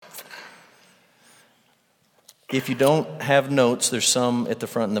If you don't have notes, there's some at the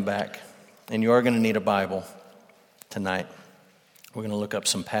front and the back. And you are going to need a Bible tonight. We're going to look up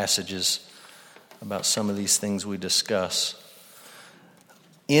some passages about some of these things we discuss.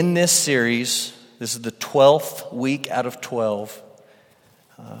 In this series, this is the 12th week out of 12,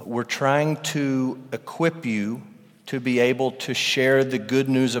 we're trying to equip you to be able to share the good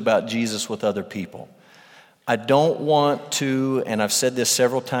news about Jesus with other people. I don't want to, and I've said this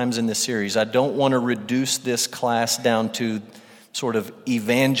several times in this series, I don't want to reduce this class down to sort of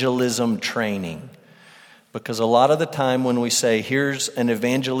evangelism training. Because a lot of the time when we say, here's an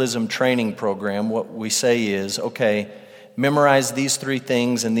evangelism training program, what we say is, okay, memorize these 3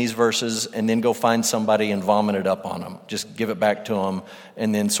 things and these verses and then go find somebody and vomit it up on them. Just give it back to them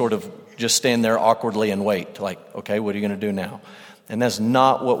and then sort of just stand there awkwardly and wait. Like, okay, what are you going to do now? And that's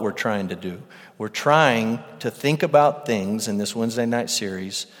not what we're trying to do. We're trying to think about things in this Wednesday night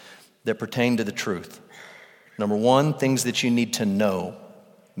series that pertain to the truth. Number 1, things that you need to know.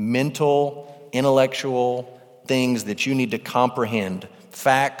 Mental, intellectual things that you need to comprehend.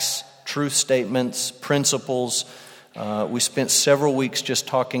 Facts, truth statements, principles. We spent several weeks just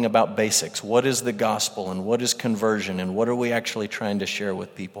talking about basics. What is the gospel and what is conversion and what are we actually trying to share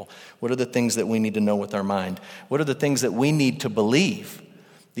with people? What are the things that we need to know with our mind? What are the things that we need to believe?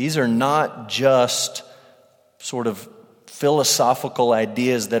 These are not just sort of philosophical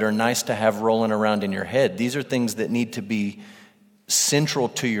ideas that are nice to have rolling around in your head. These are things that need to be central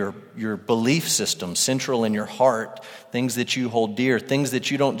to your belief system, central in your heart, things that you hold dear, things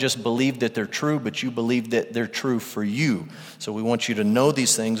that you don't just believe that they're true, but you believe that they're true for you. So we want you to know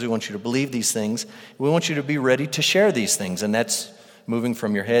these things. We want you to believe these things. We want you to be ready to share these things. And that's moving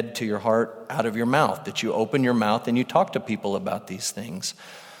from your head to your heart, out of your mouth, that you open your mouth and you talk to people about these things.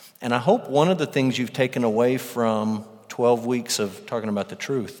 And I hope one of the things you've taken away from 12 weeks of talking about the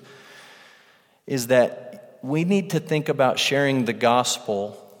truth is that we need to think about sharing the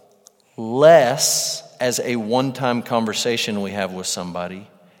gospel less as a one-time conversation we have with somebody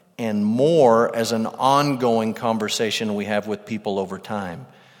and more as an ongoing conversation we have with people over time.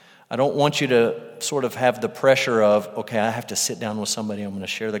 I don't want you to sort of have the pressure of, okay, I have to sit down with somebody, I'm going to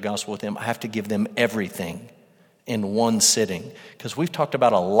share the gospel with them. I have to give them everything in one sitting. Because we've talked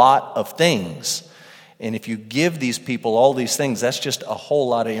about a lot of things. And if you give these people all these things, that's just a whole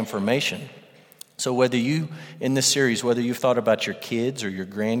lot of information. So whether you, in this series, whether you've thought about your kids or your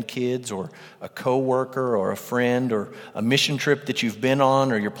grandkids or a coworker or a friend or a mission trip that you've been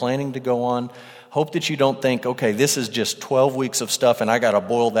on or you're planning to go on, hope that you don't think, okay, this is just 12 weeks of stuff and I got to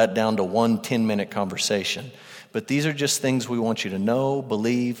boil that down to one 10-minute conversation. But these are just things we want you to know,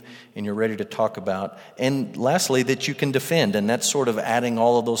 believe, and you're ready to talk about. And lastly, that you can defend, and that's sort of adding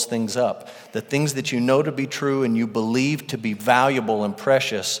all of those things up. The things that you know to be true and you believe to be valuable and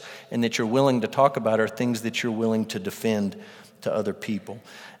precious and that you're willing to talk about are things that you're willing to defend to other people.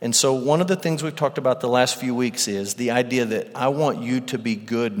 And so one of the things we've talked about the last few weeks is the idea that I want you to be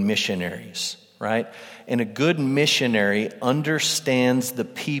good missionaries, right? And a good missionary understands the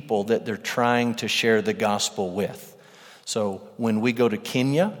people that they're trying to share the gospel with. So when we go to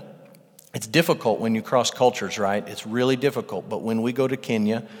Kenya, it's difficult when you cross cultures, right? It's really difficult. But when we go to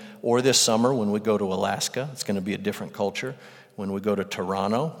Kenya, or this summer when we go to Alaska, it's going to be a different culture. When we go to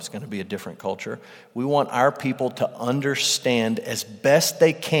Toronto, it's going to be a different culture. We want our people to understand as best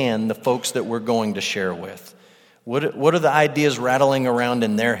they can the folks that we're going to share with. What are the ideas rattling around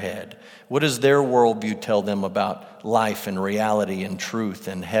in their head? What does their worldview tell them about life and reality and truth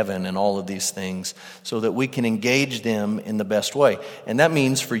and heaven and all of these things so that we can engage them in the best way? And that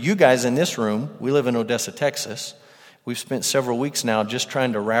means for you guys in this room, we live in Odessa, Texas. We've spent several weeks now just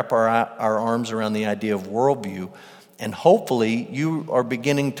trying to wrap our arms around the idea of worldview. And hopefully you are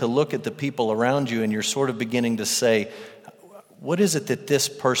beginning to look at the people around you and you're sort of beginning to say, what is it that this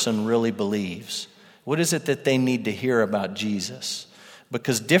person really believes? What is it that they need to hear about Jesus?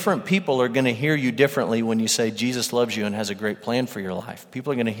 Because different people are going to hear you differently when you say Jesus loves you and has a great plan for your life.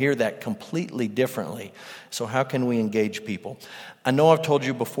 People are going to hear that completely differently. So how can we engage people? I know I've told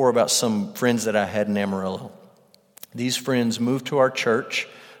you before about some friends that I had in Amarillo. These friends moved to our church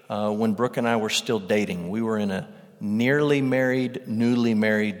when Brooke and I were still dating. We were in a nearly married, newly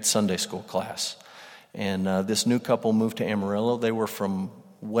married Sunday school class. And this new couple moved to Amarillo. They were from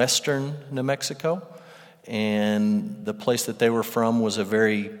western New Mexico. And the place that they were from was a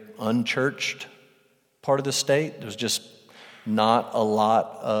very unchurched part of the state. There was just not a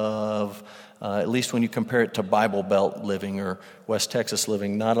lot of, at least when you compare it to Bible Belt living or West Texas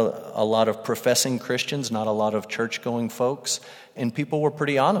living, not a lot of professing Christians, not a lot of church-going folks. And people were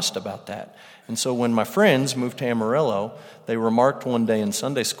pretty honest about that. And so when my friends moved to Amarillo, they remarked one day in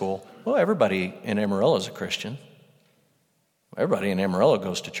Sunday school, Well, everybody in Amarillo is a Christian. Everybody in Amarillo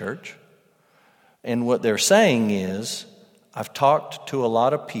goes to church. And what they're saying is, I've talked to a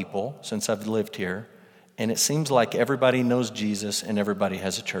lot of people since I've lived here, and it seems like everybody knows Jesus and everybody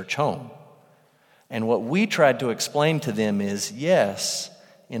has a church home. And what we tried to explain to them is, yes,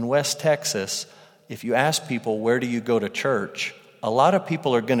 in West Texas, if you ask people, where do you go to church, a lot of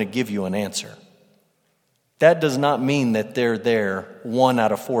people are going to give you an answer. That does not mean that they're there 1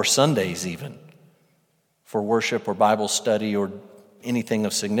 out of 4 Sundays even for worship or Bible study or anything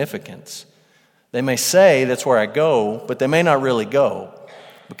of significance. They may say, that's where I go, but they may not really go.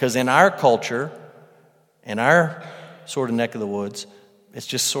 Because in our culture, in our sort of neck of the woods, it's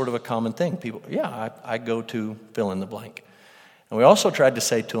just sort of a common thing. People, I go to fill in the blank. And we also tried to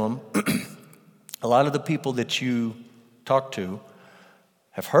say to them, a lot of the people that you talk to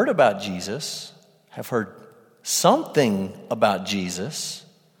have heard about Jesus, have heard something about Jesus,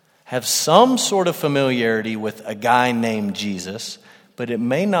 have some sort of familiarity with a guy named Jesus, but it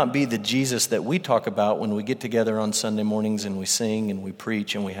may not be the Jesus that we talk about when we get together on Sunday mornings and we sing and we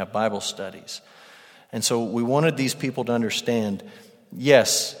preach and we have Bible studies. And so we wanted these people to understand,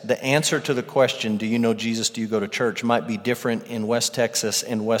 yes, the answer to the question, do you know Jesus, do you go to church, might be different in West Texas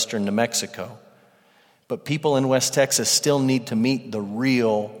and Western New Mexico. But people in West Texas still need to meet the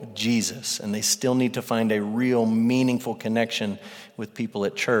real Jesus, and they still need to find a real meaningful connection with people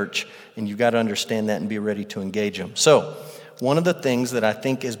at church, and you've got to understand that and be ready to engage them. So, one of the things that I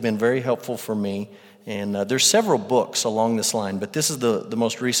think has been very helpful for me, and there's several books along this line, but this is the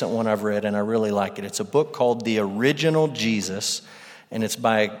most recent one I've read, and I really like it. It's a book called The Original Jesus, and it's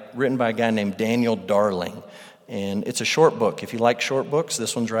written by a guy named Daniel Darling. And it's a short book. If you like short books,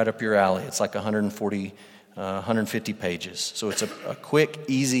 this one's right up your alley. It's like 150 pages. So it's a quick,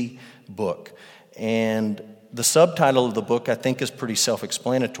 easy book. And the subtitle of the book, I think, is pretty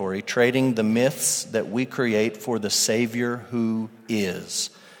self-explanatory, Trading the Myths That We Create for the Savior Who Is.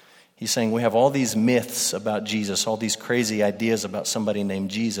 He's saying we have all these myths about Jesus, all these crazy ideas about somebody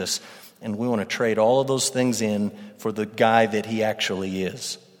named Jesus, and we want to trade all of those things in for the guy that he actually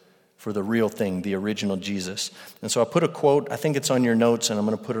is, for the real thing, the original Jesus. And so I put a quote, I think it's on your notes, and I'm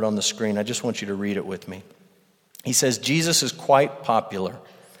going to put it on the screen. I just want you to read it with me. He says, Jesus is quite popular.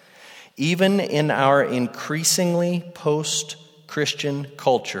 Even in our increasingly post-Christian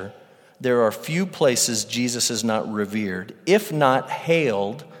culture, there are few places Jesus is not revered, if not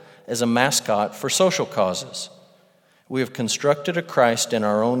hailed as a mascot for social causes. We have constructed a Christ in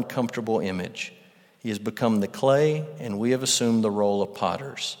our own comfortable image. He has become the clay, and we have assumed the role of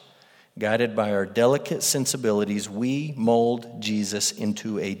potters. Guided by our delicate sensibilities, we mold Jesus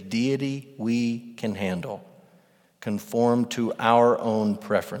into a deity we can handle, conform to our own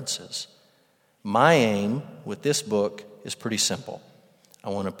preferences. My aim with this book is pretty simple.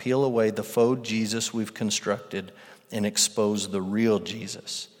 I want to peel away the faux Jesus we've constructed and expose the real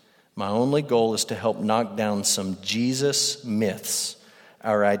Jesus. My only goal is to help knock down some Jesus myths,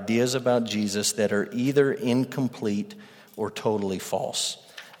 our ideas about Jesus that are either incomplete or totally false.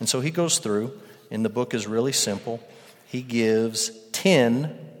 And so he goes through, and the book is really simple. He gives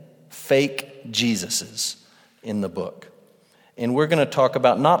 10 fake Jesuses in the book. And we're going to talk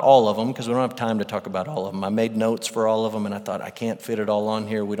about not all of them, because we don't have time to talk about all of them. I made notes for all of them, and I thought I can't fit it all on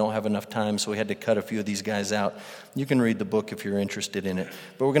here. We don't have enough time, so we had to cut a few of these guys out. You can read the book if you're interested in it.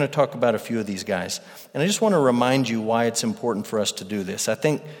 But we're going to talk about a few of these guys. And I just want to remind you why it's important for us to do this. I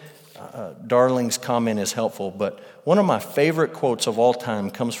think Darling's comment is helpful, but one of my favorite quotes of all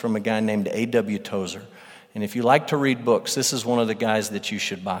time comes from a guy named A.W. Tozer. And if you like to read books, this is one of the guys that you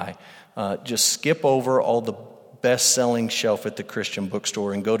should buy. Just skip over all the best-selling shelf at the Christian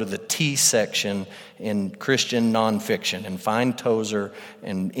bookstore and go to the T section in Christian nonfiction and find Tozer,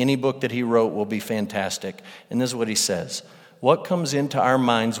 and any book that he wrote will be fantastic. And this is what he says: what comes into our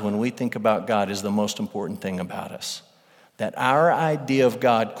minds when we think about God is the most important thing about us. That our idea of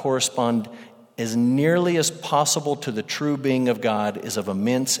God correspond as nearly as possible to the true being of God is of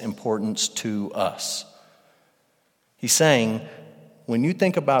immense importance to us. He's saying, when you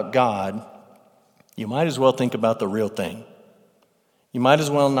think about God, you might as well think about the real thing. You might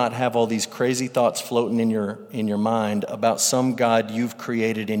as well not have all these crazy thoughts floating in your mind about some God you've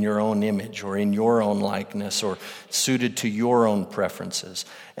created in your own image or in your own likeness or suited to your own preferences.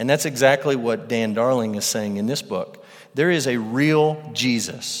 And that's exactly what Dan Darling is saying in this book. There is a real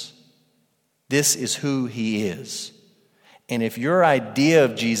Jesus. This is who he is. And if your idea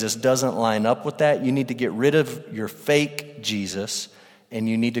of Jesus doesn't line up with that, you need to get rid of your fake Jesus, and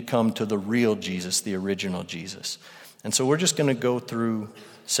you need to come to the real Jesus, the original Jesus. And so we're just going to go through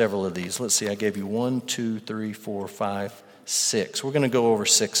several of these. Let's see, I gave you 1, 2, 3, 4, 5, 6. We're going to go over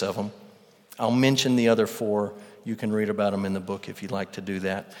 6 of them. I'll mention the other 4. You can read about them in the book if you'd like to do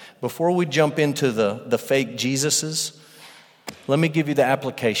that. Before we jump into the fake Jesuses, let me give you the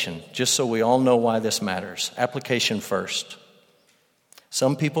application, just so we all know why this matters. Application first.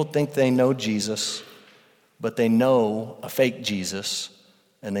 Some people think they know Jesus, but they know a fake Jesus,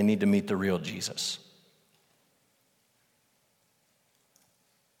 and they need to meet the real Jesus.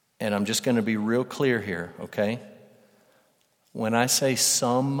 And I'm just going to be real clear here, okay? When I say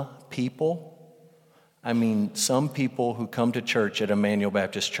some people, I mean some people who come to church at Emmanuel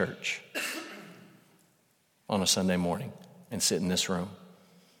Baptist Church on a Sunday morning and sit in this room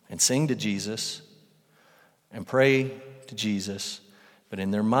and sing to Jesus and pray to Jesus, but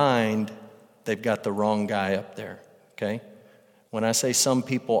in their mind, they've got the wrong guy up there, okay? When I say some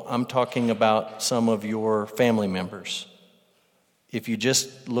people, I'm talking about some of your family members. If you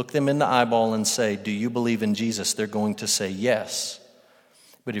just look them in the eyeball and say, do you believe in Jesus? They're going to say yes.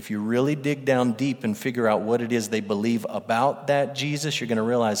 But if you really dig down deep and figure out what it is they believe about that Jesus, you're going to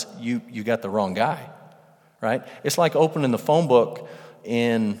realize you got the wrong guy, right? It's like opening the phone book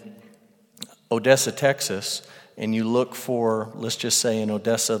in Odessa, Texas, and you look for, let's just say in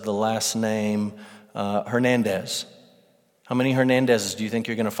Odessa, the last name Hernandez. How many Hernandezes do you think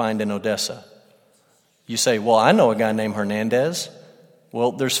you're going to find in Odessa? You say, well, I know a guy named Hernandez.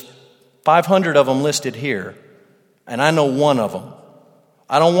 Well, there's 500 of them listed here, and I know one of them.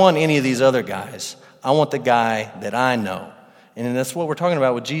 I don't want any of these other guys. I want the guy that I know. And that's what we're talking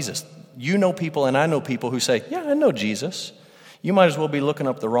about with Jesus. You know people, and I know people who say, yeah, I know Jesus. You might as well be looking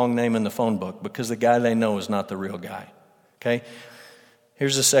up the wrong name in the phone book because the guy they know is not the real guy. Okay?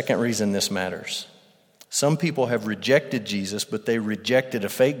 Here's the second reason this matters. Some people have rejected Jesus, but they rejected a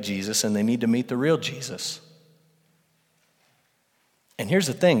fake Jesus, and they need to meet the real Jesus. And here's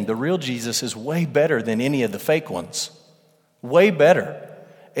the thing, the real Jesus is way better than any of the fake ones. Way better.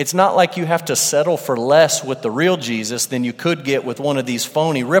 It's not like you have to settle for less with the real Jesus than you could get with one of these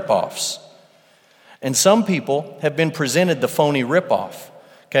phony ripoffs. And some people have been presented the phony ripoff.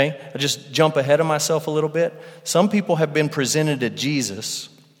 Okay? I'll just jump ahead of myself a little bit. Some people have been presented a Jesus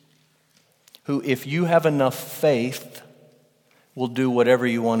who, if you have enough faith, will do whatever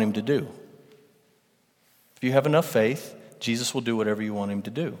you want him to do. If you have enough faith, Jesus will do whatever you want him to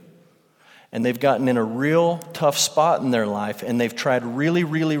do. And they've gotten in a real tough spot in their life, and they've tried really,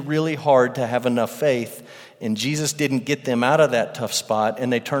 really, really hard to have enough faith, and Jesus didn't get them out of that tough spot,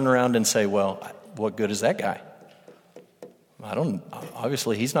 and they turn around and say, well, what good is that guy?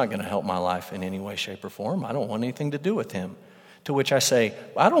 Obviously he's not going to help my life in any way, shape, or form. I don't want anything to do with him. To which I say,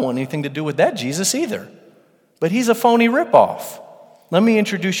 I don't want anything to do with that Jesus either. But he's a phony ripoff. Let me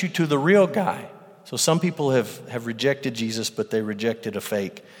introduce you to the real guy. So some people have rejected Jesus, but they rejected a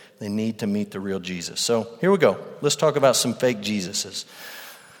fake. They need to meet the real Jesus. So here we go. Let's talk about some fake Jesuses.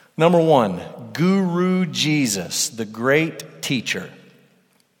 Number 1, Guru Jesus, the great teacher.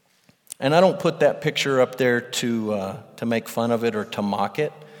 And I don't put that picture up there to make fun of it or to mock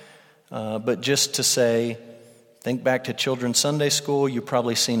it, but just to say, think back to children's Sunday school. You've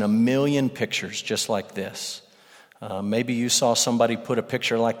probably seen a million pictures just like this. Maybe you saw somebody put a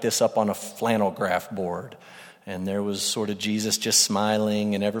picture like this up on a flannel graph board, and there was sort of Jesus just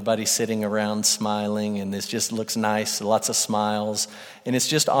smiling, and everybody sitting around smiling, and this just looks nice, lots of smiles. And it's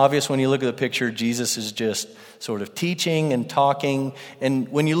just obvious when you look at the picture, Jesus is just sort of teaching and talking. And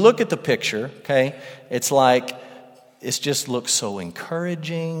when you look at the picture, okay, it's like, it just looks so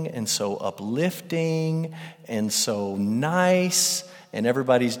encouraging and so uplifting and so nice, and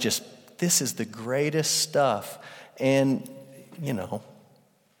everybody's just, this is the greatest stuff. And, you know,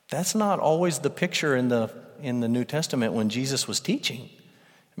 that's not always the picture in the New Testament when Jesus was teaching.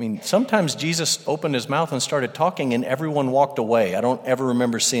 I mean, sometimes Jesus opened his mouth and started talking and everyone walked away. I don't ever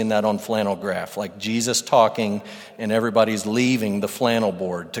remember seeing that on flannel graph, like Jesus talking and everybody's leaving the flannel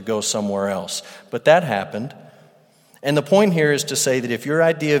board to go somewhere else. But that happened. And the point here is to say that if your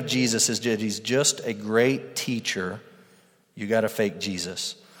idea of Jesus is that he's just a great teacher, you got a fake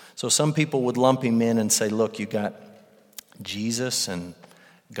Jesus. So some people would lump him in and say, look, you got Jesus and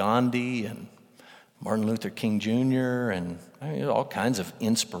Gandhi and Martin Luther King Jr. and all kinds of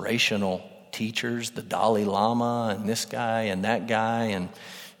inspirational teachers, the Dalai Lama and this guy and that guy, and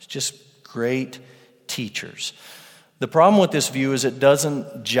it's just great teachers. The problem with this view is it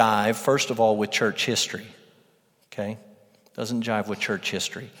doesn't jive, first of all, with church history. Okay? Doesn't jive with church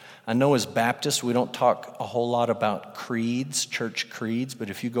history. I know as Baptists, we don't talk a whole lot about creeds, church creeds, but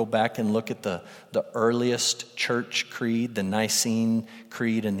if you go back and look at the earliest church creed, the Nicene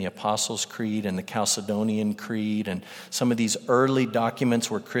Creed and the Apostles' Creed and the Chalcedonian Creed, and some of these early documents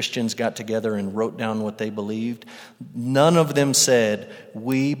where Christians got together and wrote down what they believed, none of them said,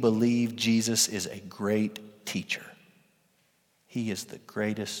 we believe Jesus is a great teacher. He is the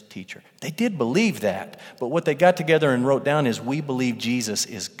greatest teacher. They did believe that, but what they got together and wrote down is we believe Jesus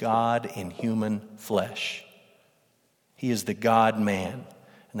is God in human flesh. He is the God-man.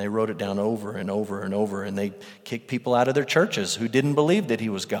 And they wrote it down over and over and over, and they kicked people out of their churches who didn't believe that he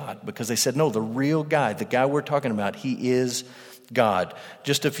was God because they said, no, the real guy, the guy we're talking about, he is God.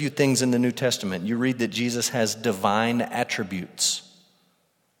 Just a few things in the New Testament. You read that Jesus has divine attributes.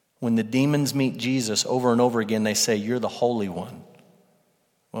 When the demons meet Jesus over and over again, they say, you're the Holy One.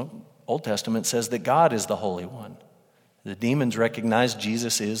 Well, Old Testament says that God is the Holy One. The demons recognize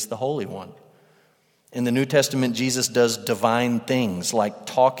Jesus is the Holy One. In the New Testament, Jesus does divine things like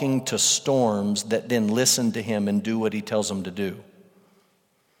talking to storms that then listen to him and do what he tells them to do.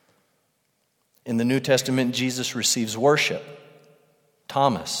 In the New Testament, Jesus receives worship.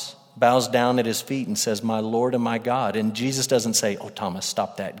 Thomas bows down at his feet and says, my Lord and my God. And Jesus doesn't say, oh, Thomas,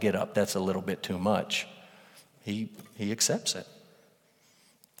 stop that, get up. That's a little bit too much. He accepts it.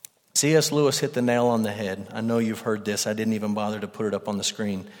 C.S. Lewis hit the nail on the head. I know you've heard this. I didn't even bother to put it up on the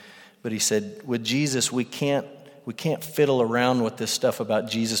screen. But he said, with Jesus, we can't fiddle around with this stuff about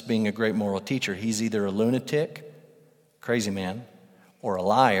Jesus being a great moral teacher. He's either a lunatic, crazy man, or a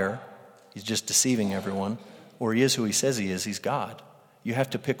liar. He's just deceiving everyone. Or he is who he says he is. He's God. You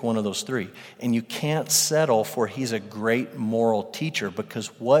have to pick one of those three. And you can't settle for he's a great moral teacher because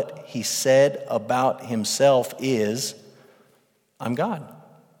what he said about himself is, I'm God.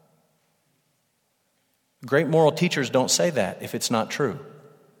 Great moral teachers don't say that if it's not true.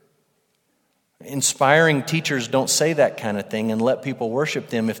 Inspiring teachers don't say that kind of thing and let people worship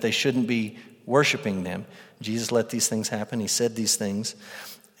them if they shouldn't be worshiping them. Jesus let these things happen. He said these things.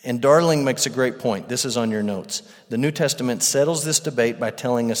 And Darling makes a great point. This is on your notes. The New Testament settles this debate by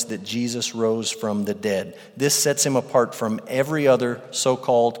telling us that Jesus rose from the dead. This sets him apart from every other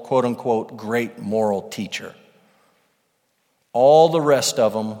so-called, quote-unquote, great moral teacher. All the rest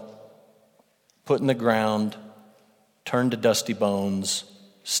of them put in the ground, turned to dusty bones,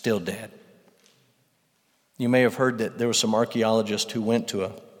 still dead. You may have heard that there were some archaeologists who went to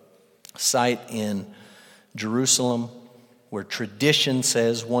a site in Jerusalem where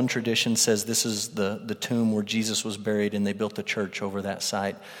one tradition says this is the tomb where Jesus was buried, and they built a church over that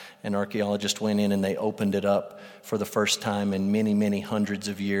site. An archaeologist went in and they opened it up for the first time in many, many hundreds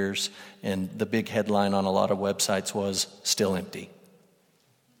of years, and the big headline on a lot of websites was, still empty.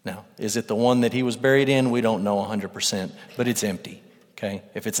 Now, is it the one that he was buried in? We don't know 100%, but it's empty. Okay?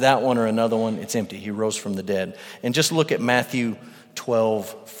 If it's that one or another one, it's empty. He rose from the dead. And just look at Matthew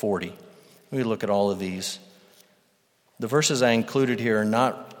 12:40. We look at all of these. The verses I included here are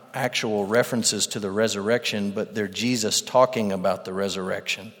not actual references to the resurrection, but they're Jesus talking about the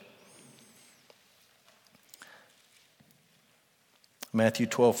resurrection. Matthew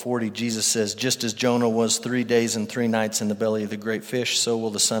 12:40, Jesus says, just as Jonah was 3 days and 3 nights in the belly of the great fish, so will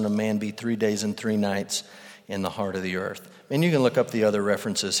the Son of Man be 3 days and 3 nights in the heart of the earth. And you can look up the other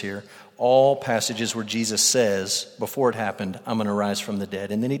references here. All passages where Jesus says, before it happened, I'm going to rise from the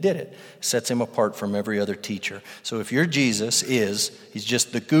dead. And then he did it. Sets him apart from every other teacher. So if your Jesus he's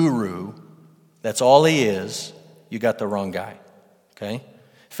just the guru, that's all he is, you got the wrong guy. Okay?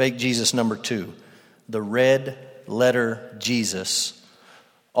 Fake Jesus number 2. The red letter Jesus,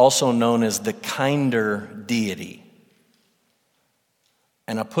 also known as the kinder deity.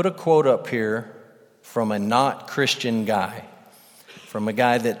 And I put a quote up here from a not Christian guy, from a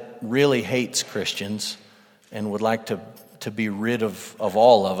guy that really hates Christians and would like to be rid of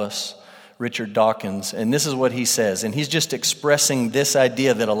all of us, Richard Dawkins. And this is what he says, and he's just expressing this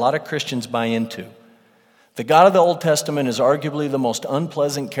idea that a lot of Christians buy into. The God of the Old Testament is arguably the most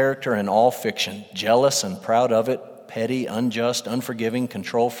unpleasant character in all fiction, jealous and proud of it, petty, unjust, unforgiving,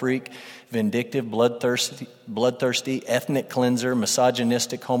 control freak, vindictive, bloodthirsty, ethnic cleanser,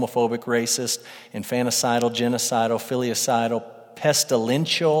 misogynistic, homophobic, racist, infanticidal, genocidal, filicidal,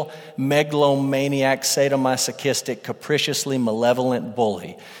 pestilential, megalomaniac, sadomasochistic, capriciously malevolent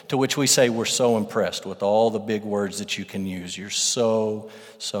bully, to which we say we're so impressed with all the big words that you can use. You're so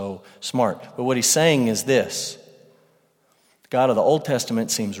smart. But what he's saying is this: the God of the Old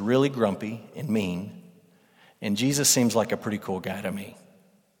Testament seems really grumpy and mean, and Jesus seems like a pretty cool guy to me.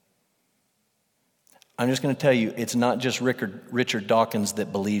 I'm just going to tell you, it's not just Richard Dawkins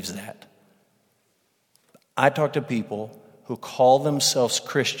that believes that. I talk to people who call themselves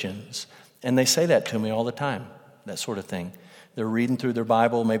Christians, and they say that to me all the time, that sort of thing. They're reading through their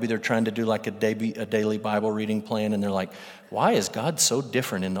Bible. Maybe they're trying to do like a daily Bible reading plan, and they're like, why is God so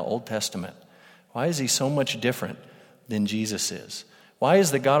different in the Old Testament? Why is he so much different than Jesus is? Why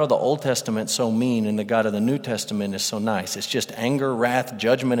is the God of the Old Testament so mean and the God of the New Testament is so nice? It's just anger, wrath,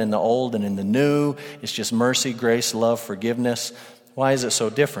 judgment in the Old, and in the New, it's just mercy, grace, love, forgiveness. Why is it so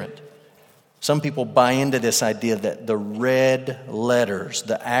different? Some people buy into this idea that the red letters,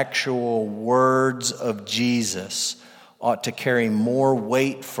 the actual words of Jesus, ought to carry more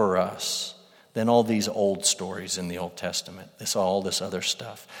weight for us than all these old stories in the Old Testament, all this other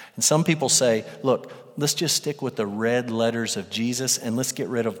stuff. And some people say, look, let's just stick with the red letters of Jesus and let's get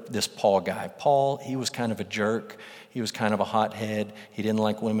rid of this Paul guy. Paul, he was kind of a jerk. He was kind of a hothead. He didn't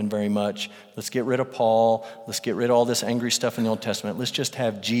like women very much. Let's get rid of Paul. Let's get rid of all this angry stuff in the Old Testament. Let's just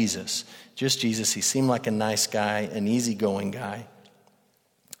have Jesus. Just Jesus. He seemed like a nice guy, an easygoing guy.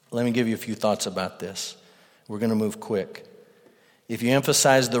 Let me give you a few thoughts about this. We're going to move quick. If you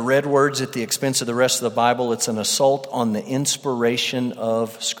emphasize the red words at the expense of the rest of the Bible, it's an assault on the inspiration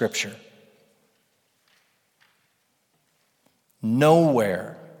of Scripture.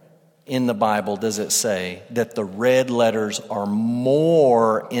 Nowhere in the Bible does it say that the red letters are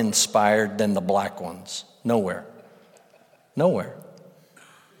more inspired than the black ones. Nowhere. Nowhere.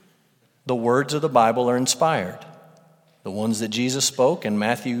 The words of the Bible are inspired. The ones that Jesus spoke and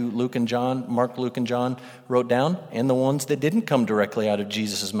Matthew, Luke, and John, Mark, Luke, and John wrote down, and the ones that didn't come directly out of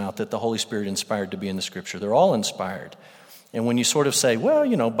Jesus' mouth that the Holy Spirit inspired to be in the Scripture. They're all inspired. And when you sort of say,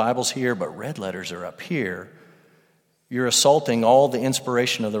 well, Bible's here, but red letters are up here, you're assaulting all the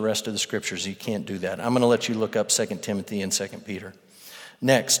inspiration of the rest of the Scriptures. You can't do that. I'm going to let you look up 2 Timothy and 2 Peter.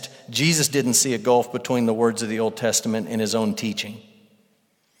 Next, Jesus didn't see a gulf between the words of the Old Testament and his own teaching.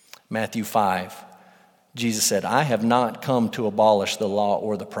 Matthew 5. Jesus said, I have not come to abolish the law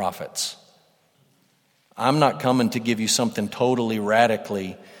or the prophets. I'm not coming to give you something totally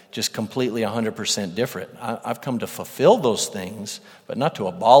radically, just completely 100% different. I've come to fulfill those things, but not to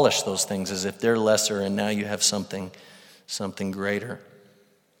abolish those things as if they're lesser and now you have something greater.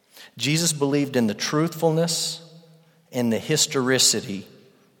 Jesus believed in the truthfulness and the historicity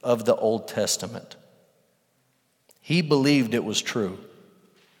of the Old Testament. He believed it was true.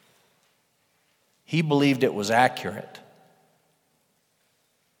 He believed it was accurate.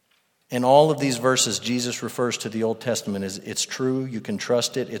 In all of these verses, Jesus refers to the Old Testament as it's true, you can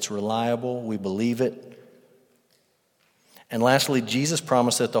trust it, it's reliable, we believe it. And lastly, Jesus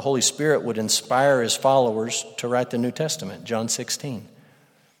promised that the Holy Spirit would inspire his followers to write the New Testament, John 16.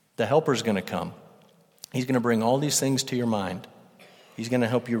 The Helper's going to come. He's going to bring all these things to your mind. He's going to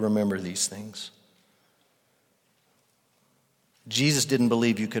help you remember these things. Jesus didn't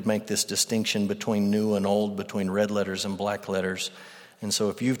believe you could make this distinction between new and old, between red letters and black letters. And so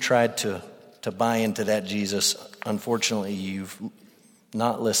if you've tried to buy into that Jesus, unfortunately you've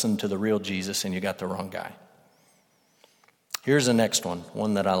not listened to the real Jesus and you got the wrong guy. Here's the next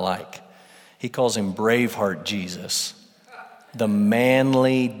one that I like. He calls him Braveheart Jesus, the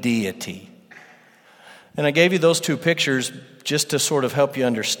manly deity. And I gave you those two pictures just to sort of help you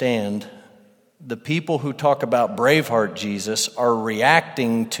understand. The people who talk about Braveheart Jesus are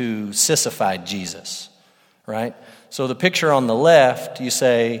reacting to sissified Jesus, right? So the picture on the left, you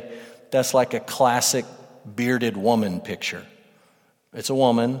say, that's like a classic bearded woman picture. It's a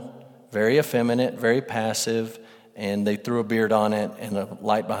woman, very effeminate, very passive, and they threw a beard on it and a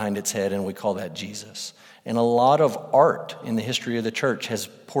light behind its head, and we call that Jesus. And a lot of art in the history of the church has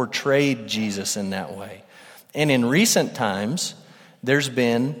portrayed Jesus in that way. And in recent times, there's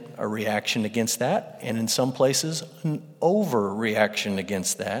been a reaction against that, and in some places, an overreaction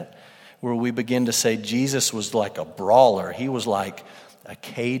against that, where we begin to say Jesus was like a brawler. He was like a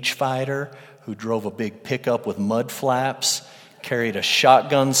cage fighter who drove a big pickup with mud flaps, carried a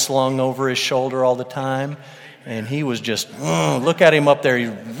shotgun slung over his shoulder all the time, and he was just, look at him up there, he's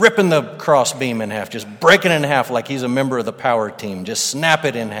ripping the crossbeam in half, just breaking it in half like he's a member of the power team, just snap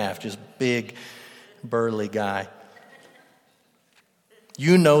it in half, just big, burly guy.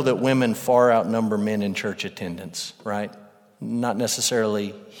 You know that women far outnumber men in church attendance, right? Not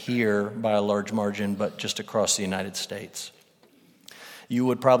necessarily here by a large margin, but just across the United States. You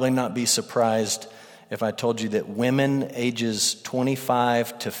would probably not be surprised if I told you that women ages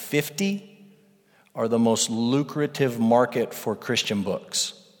 25 to 50 are the most lucrative market for Christian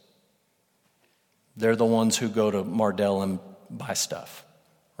books. They're the ones who go to Mardel and buy stuff,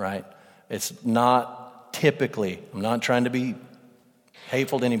 right? It's not typically, I'm not trying to be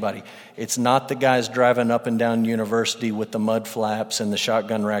hateful to anybody. It's not the guys driving up and down University with the mud flaps and the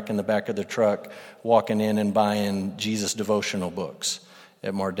shotgun rack in the back of the truck walking in and buying Jesus devotional books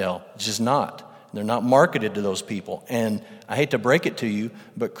at Mardel. It's just not. They're not marketed to those people. And I hate to break it to you,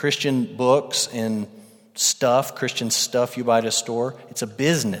 but Christian books and stuff, Christian stuff you buy at a store, it's a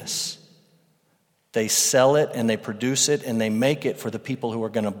business. They sell it and they produce it and they make it for the people who are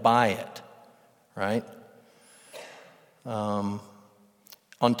going to buy it, right?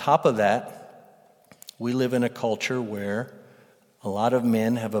 On top of that, we live in a culture where a lot of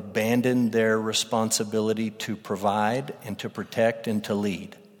men have abandoned their responsibility to provide and to protect and to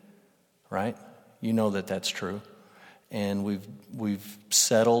lead, right? You know that that's true. And we've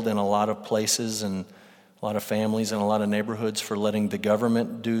settled in a lot of places and a lot of families and a lot of neighborhoods for letting the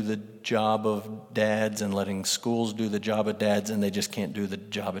government do the job of dads and letting schools do the job of dads, and they just can't do the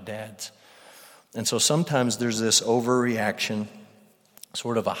job of dads. And so sometimes there's this overreaction,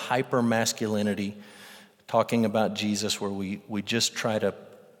 sort of a hyper-masculinity, talking about Jesus where we just try to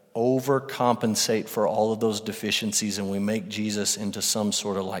overcompensate for all of those deficiencies and we make Jesus into some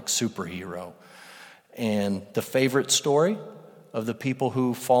sort of like superhero. And the favorite story of the people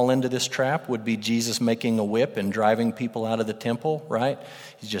who fall into this trap would be Jesus making a whip and driving people out of the temple, right?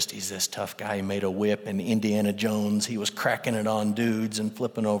 He's this tough guy. He made a whip, and Indiana Jones, he was cracking it on dudes and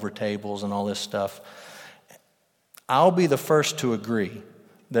flipping over tables and all this stuff. I'll be the first to agree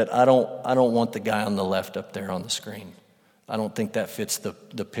that I don't want the guy on the left up there on the screen. I don't think that fits the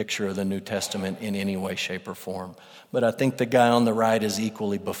picture of the New Testament in any way, shape, or form. But I think the guy on the right is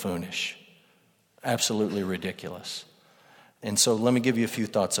equally buffoonish. Absolutely ridiculous. And so let me give you a few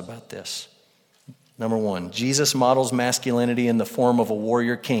thoughts about this. Number one, Jesus models masculinity in the form of a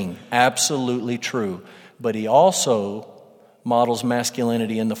warrior king. Absolutely true. But he also models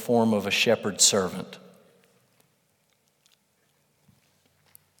masculinity in the form of a shepherd servant.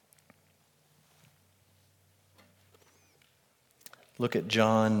 Look at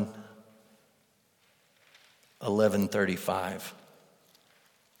John 11:35.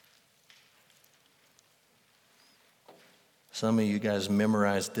 Some of you guys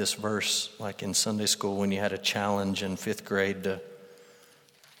memorized this verse like in Sunday school when you had a challenge in 5th grade to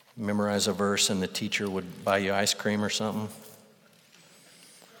memorize a verse and the teacher would buy you ice cream or something.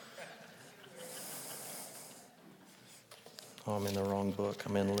 Oh, I'm in the wrong book.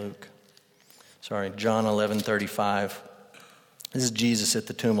 I'm in Luke. Sorry, John 11:35. This is Jesus at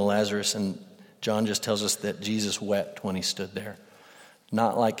the tomb of Lazarus, and John just tells us that Jesus wept when he stood there.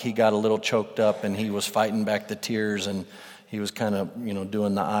 Not like he got a little choked up and he was fighting back the tears and he was kind of,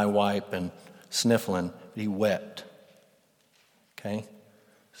 doing the eye wipe and sniffling. He wept. Okay?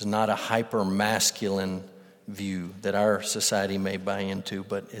 It's not a hyper-masculine view that our society may buy into,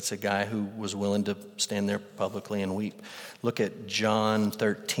 but it's a guy who was willing to stand there publicly and weep. Look at John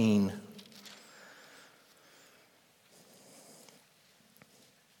 13.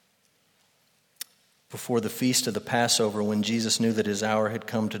 Before the feast of the Passover, when Jesus knew that his hour had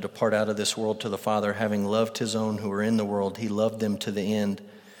come to depart out of this world to the Father, having loved his own who were in the world, he loved them to the end.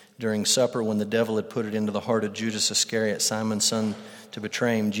 During supper, when the devil had put it into the heart of Judas Iscariot, Simon's son, to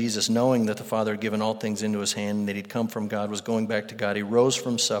betray him, Jesus, knowing that the Father had given all things into his hand and that he'd come from God, was going back to God. He rose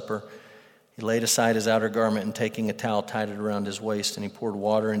from supper. He laid aside his outer garment and taking a towel, tied it around his waist, and he poured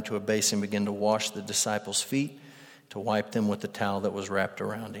water into a basin and began to wash the disciples' feet, to wipe them with the towel that was wrapped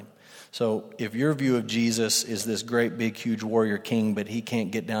around him. So if your view of Jesus is this great, big, huge warrior king, but he can't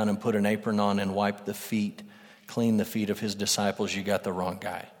get down and put an apron on and wipe the feet, clean the feet of his disciples, you got the wrong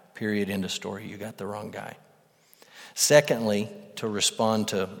guy. Period, end of story. You got the wrong guy. Secondly, to respond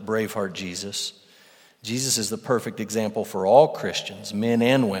to Braveheart Jesus, Jesus is the perfect example for all Christians, men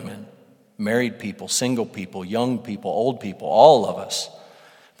and women, married people, single people, young people, old people, all of us.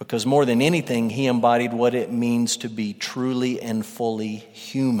 Because more than anything, he embodied what it means to be truly and fully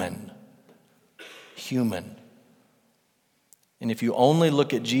human. Human. And if you only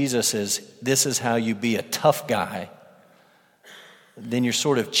look at Jesus as this is how you be a tough guy, then you're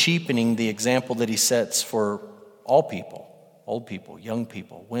sort of cheapening the example that he sets for all people. Old people, young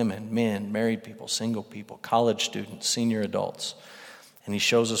people, women, men, married people, single people, college students, senior adults. And he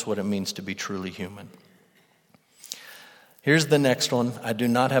shows us what it means to be truly human. Here's the next one. I do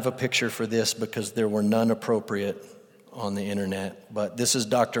not have a picture for this because there were none appropriate on the internet. But this is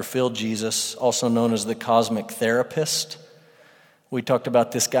Dr. Phil Jesus, also known as the Cosmic Therapist. We talked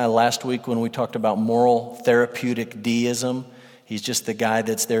about this guy last week when we talked about moral therapeutic deism. He's just the guy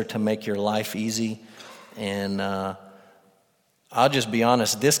that's there to make your life easy. And I'll just be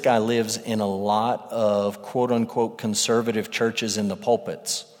honest, this guy lives in a lot of quote-unquote conservative churches in the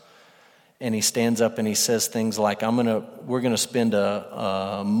pulpits. and he stands up and he says things like, we're going to spend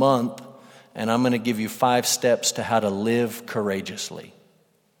a month, and I'm going to give you 5 steps to how to live courageously.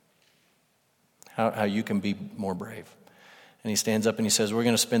 How you can be more brave. And he stands up and he says, we're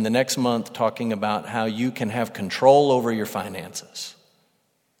going to spend the next month talking about how you can have control over your finances.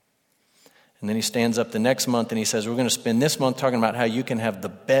 And then he stands up the next month and he says, we're going to spend this month talking about how you can have the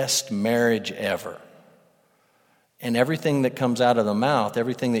best marriage ever. And everything that comes out of the mouth,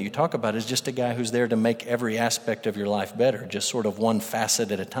 everything that you talk about, is just a guy who's there to make every aspect of your life better, just sort of one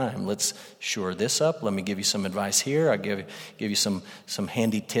facet at a time. Let's shore this up. Let me give you some advice here. I'll give you some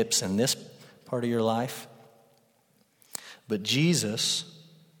handy tips in this part of your life. But Jesus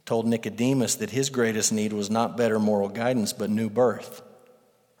told Nicodemus that his greatest need was not better moral guidance, but new birth,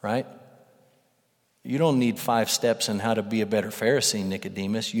 right? You don't need 5 steps in how to be a better Pharisee,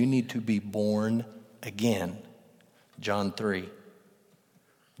 Nicodemus. You need to be born again. John 3.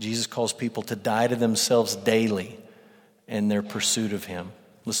 Jesus calls people to die to themselves daily in their pursuit of him.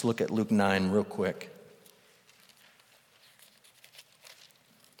 Let's look at Luke 9 real quick.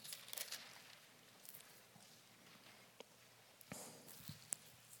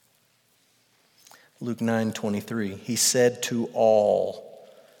 Luke 9:23. He said to all,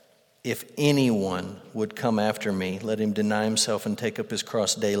 if anyone would come after me, let him deny himself and take up his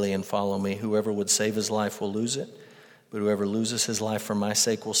cross daily and follow me. Whoever would save his life will lose it, but whoever loses his life for my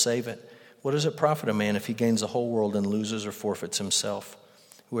sake will save it. What does it profit a man if he gains the whole world and loses or forfeits himself?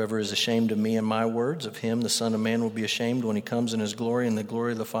 Whoever is ashamed of me and my words, of him the Son of Man will be ashamed when he comes in his glory and the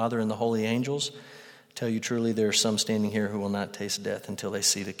glory of the Father and the holy angels. I tell you truly, there are some standing here who will not taste death until they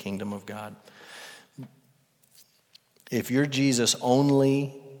see the kingdom of God. If your Jesus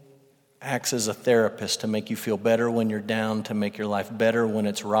only acts as a therapist to make you feel better when you're down, to make your life better when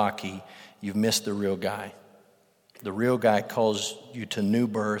it's rocky, you've missed the real guy. The real guy calls you to new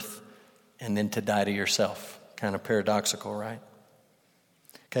birth and then to die to yourself. Kind of paradoxical, right?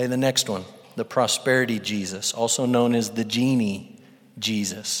 Okay, the next one, the prosperity Jesus, also known as the genie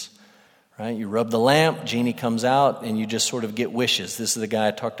Jesus. Right? You rub the lamp, genie comes out, and you just sort of get wishes. This is the guy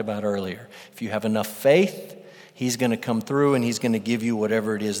I talked about earlier. If you have enough faith, he's going to come through and he's going to give you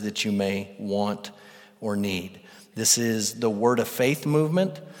whatever it is that you may want or need. This is the Word of Faith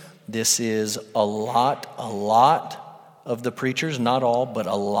movement. This is a lot of the preachers, not all, but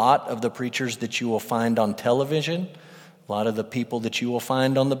a lot of the preachers that you will find on television, a lot of the people that you will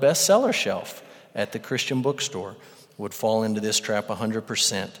find on the bestseller shelf at the Christian bookstore would fall into this trap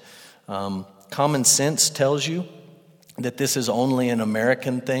 100%. Common sense tells you that this is only an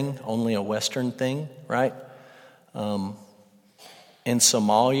American thing, only a Western thing, right? In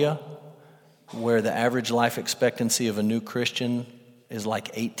Somalia, where the average life expectancy of a new Christian is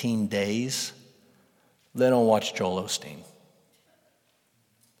like 18 days, they don't watch Joel Osteen.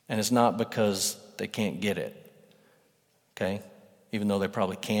 And it's not because they can't get it, okay? Even though they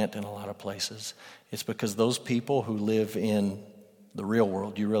probably can't in a lot of places. It's because those people who live in the real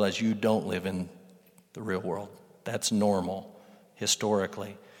world, you realize you don't live in the real world. That's normal,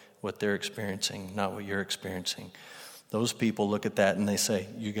 historically, what they're experiencing, not what you're experiencing. Those people look at that and they say,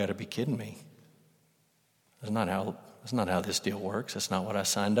 you got to be kidding me. That's not how this deal works. It's not what I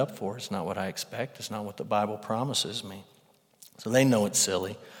signed up for. It's not what I expect. It's not what the Bible promises me. So they know it's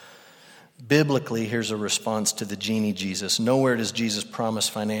silly. Biblically, here's a response to the genie Jesus. Nowhere does Jesus promise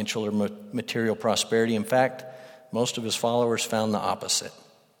financial or material prosperity. In fact, most of his followers found the opposite.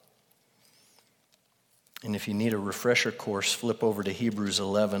 And if you need a refresher course, flip over to Hebrews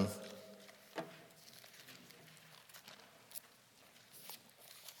 11.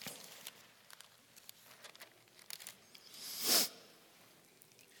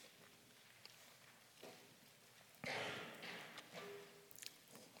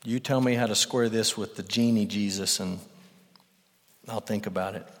 You tell me how to square this with the genie Jesus, and I'll think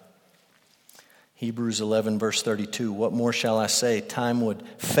about it. Hebrews 11, verse 32, what more shall I say? Time would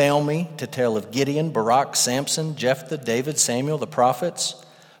fail me to tell of Gideon, Barak, Samson, Jephthah, David, Samuel, the prophets,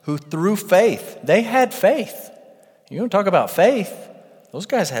 who through faith, they had faith. You don't talk about faith. Those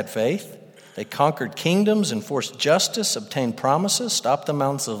guys had faith. They conquered kingdoms, enforced justice, obtained promises, stopped the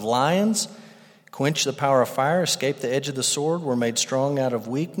mouths of lions, quenched the power of fire, escaped the edge of the sword, were made strong out of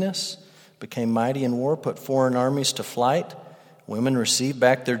weakness, became mighty in war, put foreign armies to flight. Women received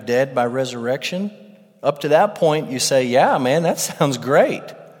back their dead by resurrection. Up to that point, you say, yeah, man, that sounds great.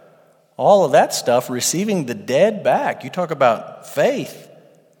 All of that stuff, receiving the dead back. You talk about faith.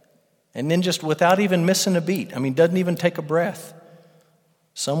 And then just without even missing a beat. I mean, doesn't even take a breath.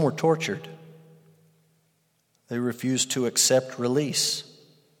 Some were tortured. They refused to accept release,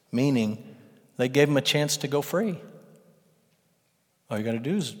 meaning they gave them a chance to go free. All you got to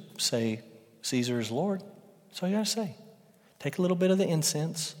do is say, Caesar is Lord. That's all you got to say. Take a little bit of the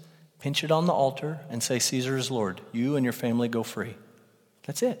incense, pinch it on the altar, and say, Caesar is Lord. You and your family go free.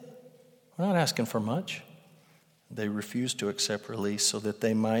 That's it. We're not asking for much. They refused to accept release so that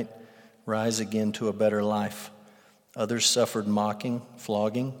they might rise again to a better life. Others suffered mocking,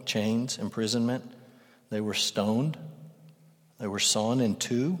 flogging, chains, imprisonment. They were stoned. They were sawn in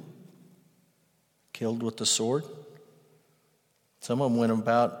two, killed with the sword. Some of them went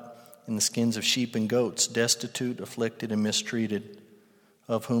about in the skins of sheep and goats, destitute, afflicted, and mistreated,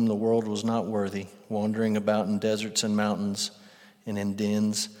 of whom the world was not worthy, wandering about in deserts and mountains and in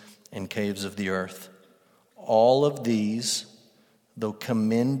dens and caves of the earth. All of these, though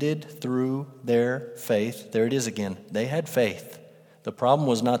commended through their faith, there it is again, they had faith. The problem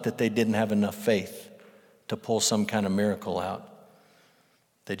was not that they didn't have enough faith to pull some kind of miracle out.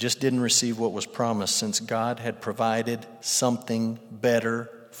 They just didn't receive what was promised, since God had provided something better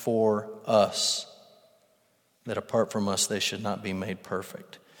for us, that apart from us they should not be made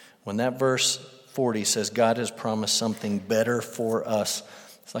perfect. When that verse 40 says God has promised something better for us,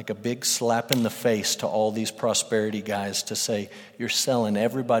 it's like a big slap in the face to all these prosperity guys to say, you're selling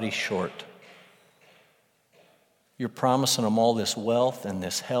everybody short. You're promising them all this wealth and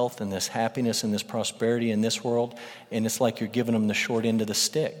this health and this happiness and this prosperity in this world, and it's like you're giving them the short end of the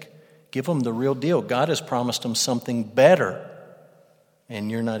stick. Give them the real deal. God has promised them something better,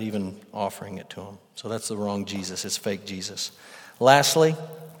 and you're not even offering it to them. So that's the wrong Jesus. It's fake Jesus. Lastly,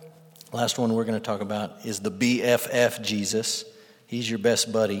 last one we're going to talk about is the BFF Jesus. He's your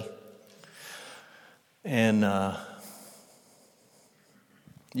best buddy. And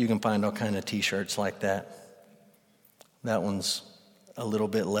you can find all kind of t-shirts like that. That one's a little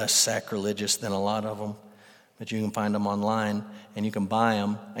bit less sacrilegious than a lot of them. But you can find them online and you can buy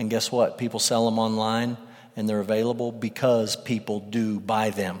them. And guess what? People sell them online and they're available because people do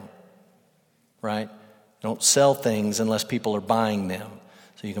buy them. Right? Don't sell things unless people are buying them.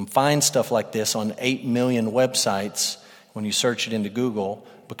 So you can find stuff like this on 8 million websites when you search it into Google,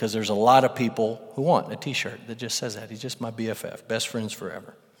 because there's a lot of people who want a t-shirt that just says that. He's just my BFF, best friends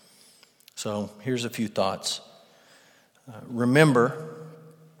forever. So here's a few thoughts. Remember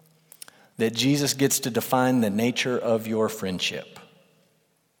that Jesus gets to define the nature of your friendship.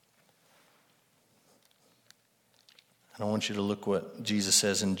 And I want you to look what Jesus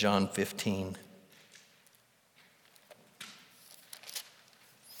says in John 15.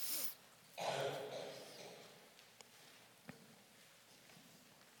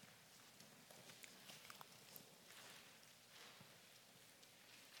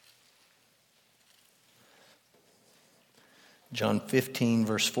 John 15,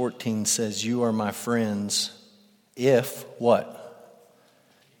 verse 14 says, you are my friends if what?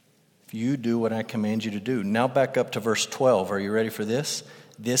 If you do what I command you to do. Now back up to verse 12. Are you ready for this?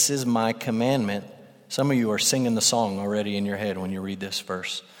 This is my commandment. Some of you are singing the song already in your head when you read this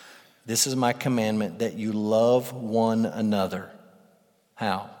verse. This is my commandment, that you love one another.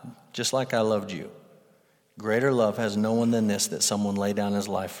 How? Just like I loved you. Greater love has no one than this, that someone lay down his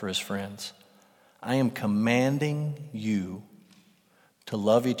life for his friends. I am commanding you to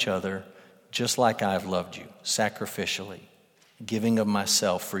love each other just like I've loved you, sacrificially, giving of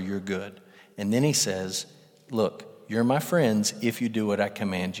myself for your good. And then he says, look, you're my friends if you do what I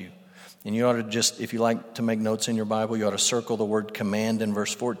command you. And you ought to just, if you like to make notes in your Bible, you ought to circle the word command in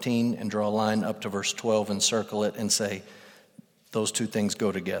verse 14 and draw a line up to verse 12 and circle it and say, those two things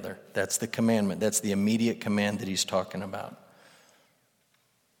go together. That's the commandment. That's the immediate command that he's talking about.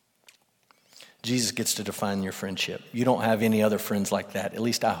 Jesus gets to define your friendship. You don't have any other friends like that. At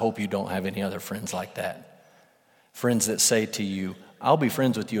least I hope you don't have any other friends like that. Friends that say to you, I'll be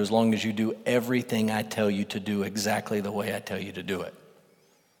friends with you as long as you do everything I tell you to do exactly the way I tell you to do it.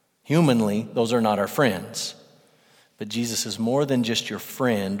 Humanly, those are not our friends. But Jesus is more than just your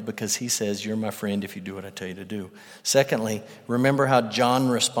friend, because he says, you're my friend if you do what I tell you to do. Secondly, remember how John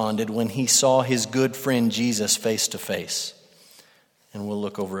responded when he saw his good friend Jesus face to face. And we'll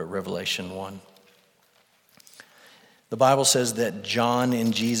look over at Revelation 1. The Bible says that John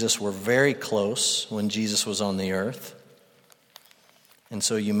and Jesus were very close when Jesus was on the earth. And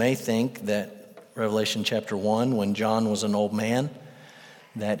so you may think that Revelation chapter 1, when John was an old man,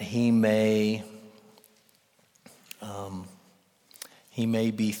 that he may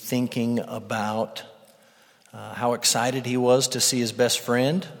be thinking about how excited he was to see his best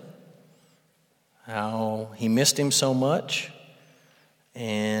friend, how he missed him so much.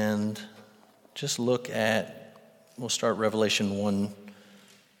 And just look at, we'll start Revelation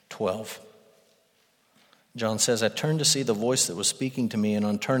 1:12. John says, I turned to see the voice that was speaking to me, and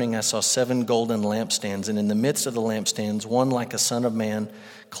on turning I saw 7 golden lampstands, and in the midst of the lampstands one like a son of man,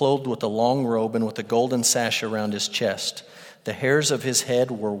 clothed with a long robe and with a golden sash around his chest. The hairs of his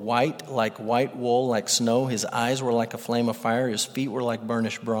head were white like white wool, like snow. His eyes were like a flame of fire. His feet were like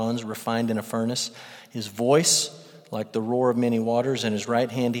burnished bronze, refined in a furnace. His voice like the roar of many waters. In his right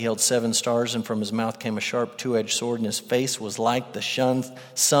hand he held 7 stars, and from his mouth came a sharp 2-edged sword, and his face was like the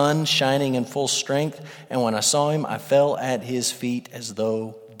sun shining in full strength. And when I saw him, I fell at his feet as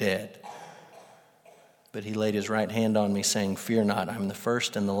though dead. But he laid his right hand on me, saying, Fear not, I am the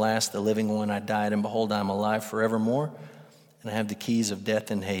first and the last, the living one. I died, and behold, I am alive forevermore, and I have the keys of death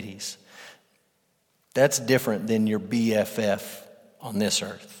and Hades. That's different than your BFF on this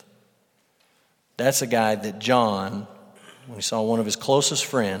earth. That's a guy that John, when he saw one of his closest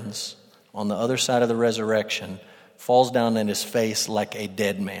friends on the other side of the resurrection, falls down on his face like a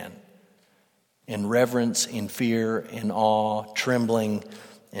dead man, in reverence, in fear, in awe, trembling,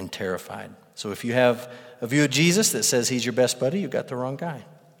 and terrified. So if you have a view of Jesus that says he's your best buddy, you got the wrong guy.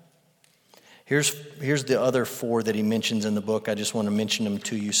 Here's the other 4 that he mentions in the book. I just want to mention them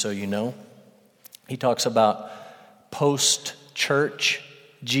to you so you know. He talks about post-church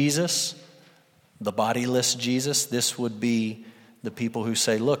Jesus, the bodiless Jesus. This would be the people who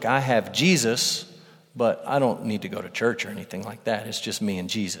say, look, I have Jesus, but I don't need to go to church or anything like that. It's just me and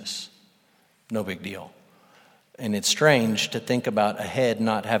Jesus. No big deal. And it's strange to think about a head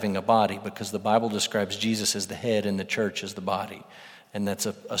not having a body, because the Bible describes Jesus as the head and the church as the body. And that's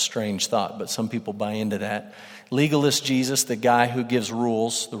a strange thought, but some people buy into that. Legalist Jesus, the guy who gives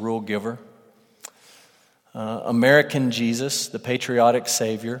rules, the rule giver. American Jesus, the patriotic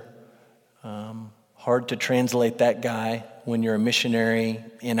Savior. Hard to translate that guy when you're a missionary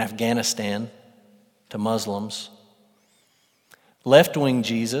in Afghanistan to Muslims. Left-wing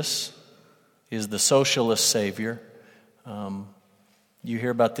Jesus is the socialist Savior. You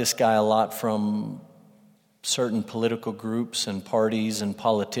hear about this guy a lot from certain political groups and parties and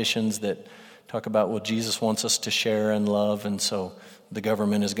politicians that talk about, well, Jesus wants us to share in love, and so the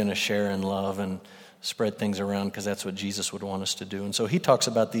government is going to share in love and spread things around because that's what Jesus would want us to do. And so he talks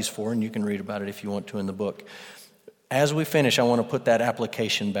about these 4, and you can read about it if you want to in the book. As we finish, I want to put that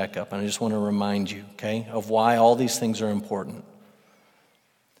application back up, and I just want to remind you, okay, of why all these things are important.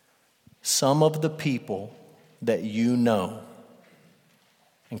 Some of the people that you know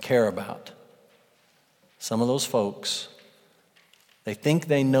and care about, some of those folks, they think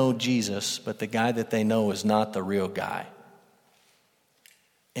they know Jesus, but the guy that they know is not the real guy.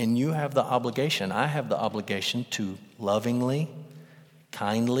 And you have the obligation, I have the obligation to lovingly,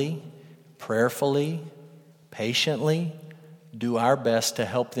 kindly, prayerfully, patiently do our best to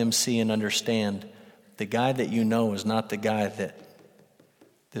help them see and understand the guy that you know is not the guy that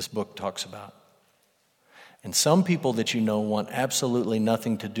this book talks about. And some people that you know want absolutely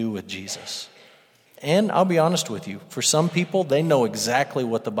nothing to do with Jesus. And I'll be honest with you, for some people, they know exactly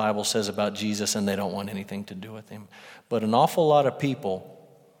what the Bible says about Jesus and they don't want anything to do with him. But an awful lot of people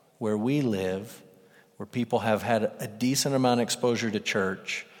where we live, where people have had a decent amount of exposure to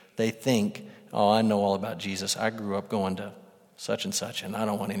church, they think, oh, I know all about Jesus. I grew up going to such and such, and I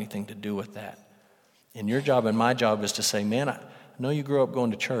don't want anything to do with that. And your job and my job is to say, man, I know you grew up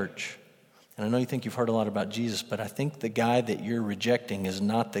going to church, and I know you think you've heard a lot about Jesus, but I think the guy that you're rejecting is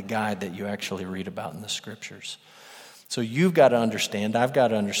not the guy that you actually read about in the Scriptures. So you've got to understand, I've got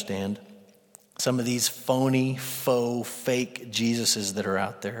to understand some of these phony, faux, fake Jesuses that are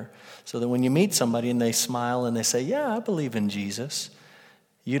out there, so that when you meet somebody and they smile and they say, yeah, I believe in Jesus,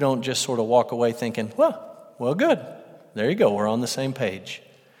 you don't just sort of walk away thinking, well, good. There you go. We're on the same page.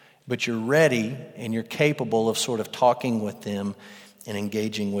 But you're ready and you're capable of sort of talking with them and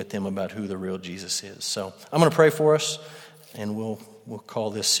engaging with them about who the real Jesus is. So I'm going to pray for us, and we'll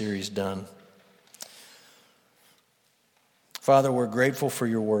call this series done. Father, we're grateful for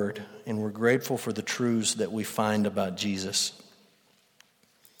your word, and we're grateful for the truths that we find about Jesus.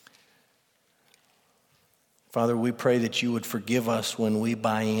 Father, we pray that you would forgive us when we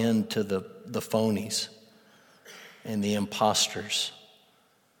buy into the phonies and the imposters.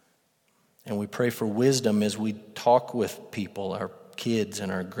 And we pray for wisdom as we talk with people, our kids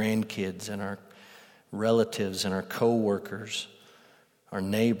and our grandkids and our relatives and our co-workers, our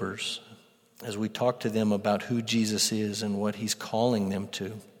neighbors, as we talk to them about who Jesus is and what he's calling them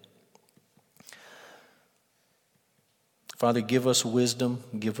to. Father, give us wisdom,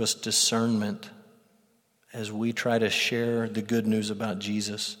 give us discernment as we try to share the good news about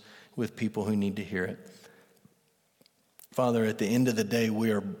Jesus with people who need to hear it. Father, at the end of the day,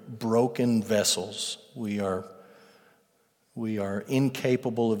 we are broken vessels. We are We are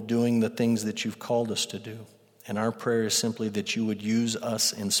incapable of doing the things that you've called us to do. And our prayer is simply that you would use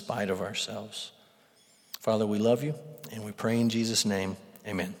us in spite of ourselves. Father, we love you, and we pray in Jesus' name.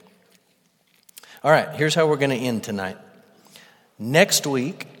 Amen. All right, here's how we're going to end tonight. Next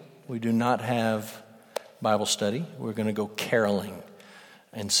week, we do not have Bible study. We're going to go caroling.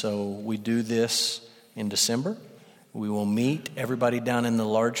 And so we do this in December. We will meet everybody down in the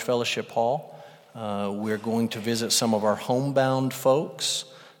large fellowship hall. We're going to visit some of our homebound folks,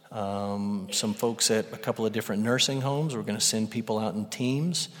 some folks at a couple of different nursing homes. We're going to send people out in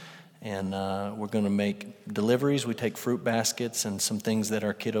teams, and we're going to make deliveries. We take fruit baskets and some things that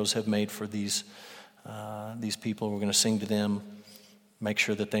our kiddos have made for these people. We're going to sing to them, make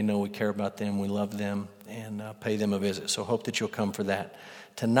sure that they know we care about them, we love them, and pay them a visit. So hope that you'll come for that.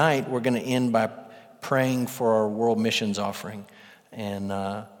 Tonight, we're going to end by praying for our World Missions Offering. And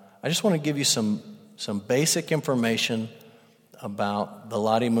I just want to give you some basic information about the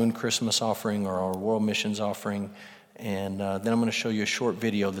Lottie Moon Christmas Offering or our World Missions Offering. And then I'm going to show you a short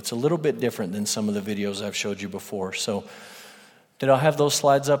video that's a little bit different than some of the videos I've showed you before. So did I have those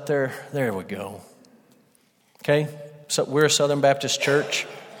slides up there? There we go. Okay, so we're a Southern Baptist church.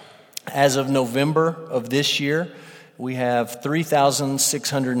 As of November of this year, we have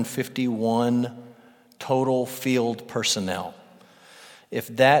 3,651 total field personnel.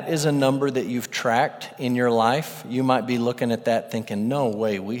 If that is a number that you've tracked in your life, you might be looking at that thinking, no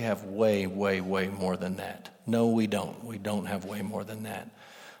way, we have way, way, way more than that. No, we don't. We don't have way more than that.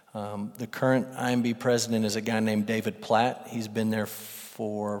 The current IMB president is a guy named David Platt. He's been there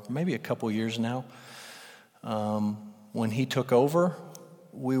for maybe a couple years now. When he took over,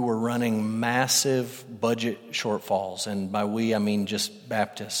 we were running massive budget shortfalls. And by we, I mean just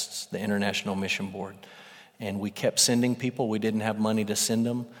Baptists, the International Mission Board. And we kept sending people. We didn't have money to send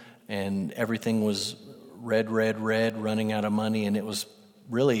them. And everything was red, running out of money. And it was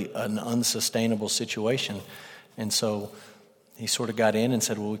really an unsustainable situation. And so he sort of got in and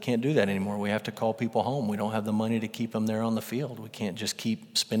said, well, we can't do that anymore. We have to call people home. We don't have the money to keep them there on the field. We can't just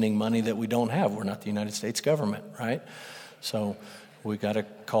keep spending money that we don't have. We're not the United States government, right? So we got to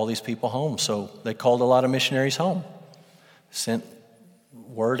call these people home. So they called a lot of missionaries home, sent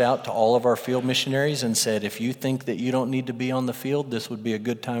word out to all of our field missionaries and said, if you think that you don't need to be on the field, this would be a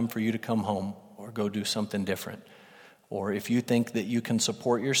good time for you to come home or go do something different. Or if you think that you can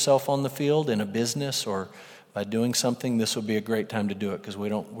support yourself on the field in a business or by doing something, this would be a great time to do it because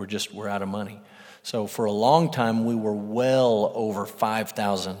we're out of money. So for a long time, we were well over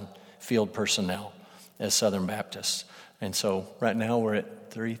 5,000 field personnel as Southern Baptists. And so right now we're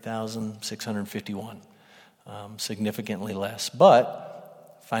at 3,651, significantly less. But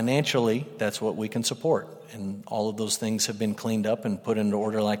financially, that's what we can support. And all of those things have been cleaned up and put into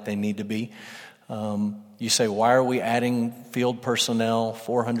order like they need to be. You say, why are we adding field personnel,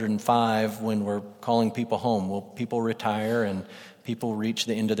 405, when we're calling people home? Well, people retire and people reach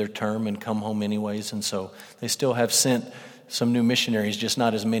the end of their term and come home anyways. And so they still have sent some new missionaries, just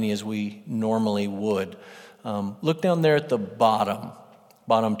not as many as we normally would. Look down there at the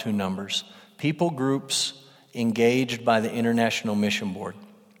bottom two numbers. People groups engaged by the International Mission Board.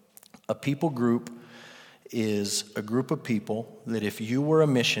 A people group is a group of people that if you were a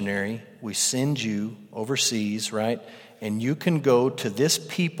missionary, we send you overseas, right? And you can go to this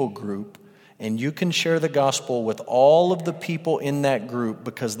people group and you can share the gospel with all of the people in that group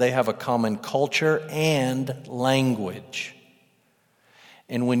because they have a common culture and language.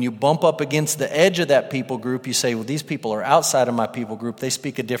 And when you bump up against the edge of that people group, you say, well, these people are outside of my people group. They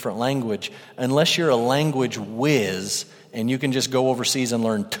speak a different language. Unless you're a language whiz and you can just go overseas and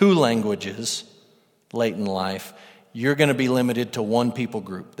learn 2 languages late in life, you're going to be limited to one people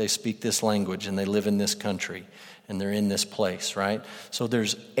group. They speak this language and they live in this country and they're in this place, right? So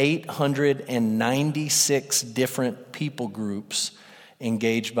there's 896 different people groups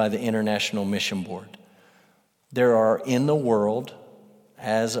engaged by the International Mission Board. There are in the world,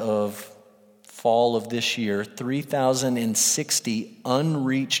 as of fall of this year, 3,060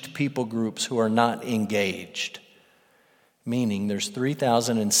 unreached people groups who are not engaged. Meaning there's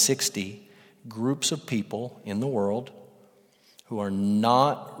 3,060 groups of people in the world who are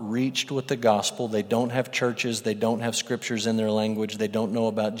not reached with the gospel. They don't have churches. They don't have scriptures in their language. They don't know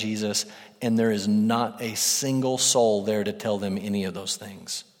about Jesus. And there is not a single soul there to tell them any of those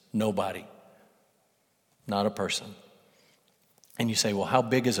things. Nobody. Not a person. And you say, well, how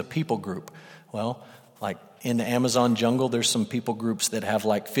big is a people group? Well, like in the Amazon jungle, there's some people groups that have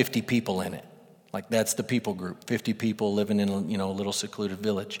like 50 people in it. Like that's the people group, 50 people living in a little secluded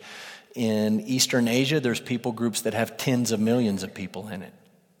village. In Eastern Asia, there's people groups that have tens of millions of people in it.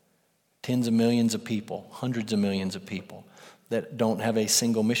 Tens of millions of people, hundreds of millions of people that don't have a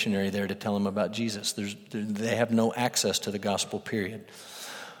single missionary there to tell them about Jesus. They have no access to the gospel, period.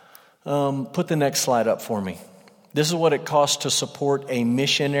 Put the next slide up for me. This is what it costs to support a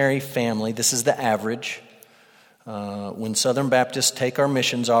missionary family. This is the average. When Southern Baptists take our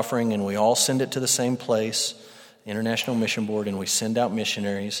missions offering and we all send it to the same place, International Mission Board, and we send out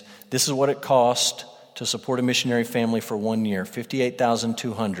missionaries, this is what it costs to support a missionary family for 1 year,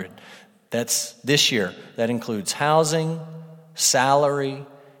 $58,200. That's this year. That includes housing, salary,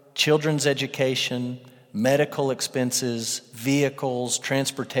 children's education, medical expenses, vehicles,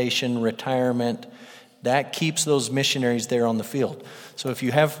 transportation, retirement. That keeps those missionaries there on the field. So if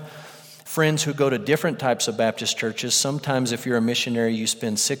you have friends who go to different types of Baptist churches, sometimes if you're a missionary, you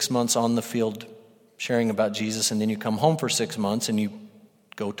spend 6 months on the field sharing about Jesus, and then you come home for 6 months and you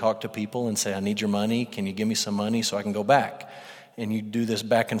go talk to people and say, I need your money. Can you give me some money so I can go back? And you do this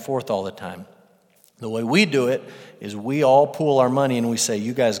back and forth all the time. The way we do it is we all pool our money and we say,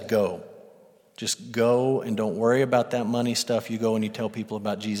 you guys go. Just go and don't worry about that money stuff. You go and you tell people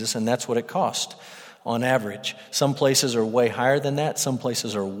about Jesus, and that's what it costs on average. Some places are way higher than that. Some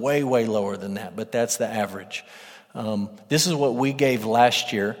places are way, way lower than that, but that's the average. This is what we gave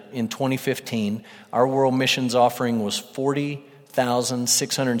last year in 2015. Our World Missions offering was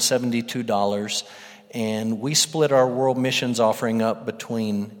 $40,672, and we split our World Missions offering up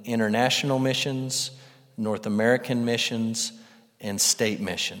between international missions, North American missions, and state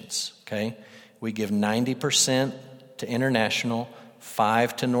missions, okay? We give 90% to international,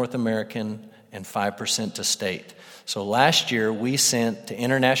 5% to North American, and 5% to state. So last year, we sent to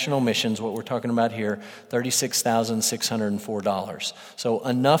international missions, what we're talking about here, $36,604. So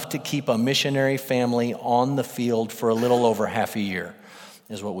enough to keep a missionary family on the field for a little over half a year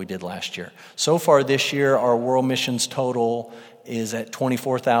is what we did last year. So far this year, our world missions total is at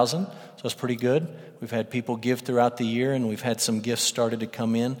 $24,000, so it's pretty good. We've had people give throughout the year, and we've had some gifts started to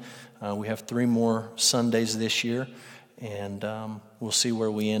come in. We have 3 more Sundays this year, and we'll see where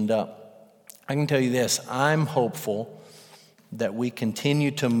we end up. I can tell you this, I'm hopeful that we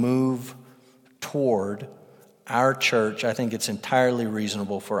continue to move toward our church. I think it's entirely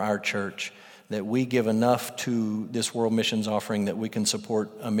reasonable for our church that we give enough to this World Missions offering that we can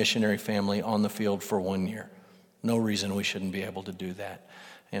support a missionary family on the field for 1 year. No reason we shouldn't be able to do that.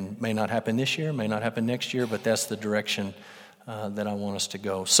 And may not happen this year, may not happen next year, but that's the direction that I want us to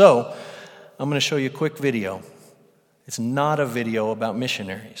go. So I'm going to show you a quick video. It's not a video about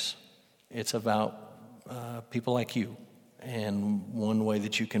missionaries. It's about people like you, and one way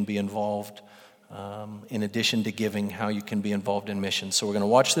that you can be involved, in addition to giving, how you can be involved in missions. So we're going to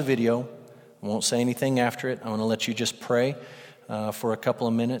watch the video. I won't say anything after it. I'm going to let you just pray for a couple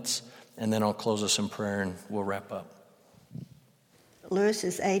of minutes, and then I'll close us in prayer and we'll wrap up. Lewis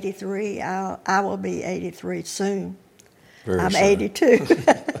is 83. I will be 83 soon. I'm soon. 82.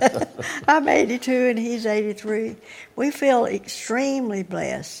 I'm 82 and he's 83. We feel extremely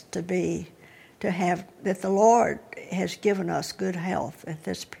blessed to have that the Lord has given us good health at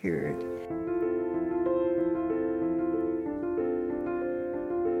this period.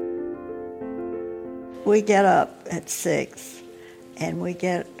 We get up at 6 and we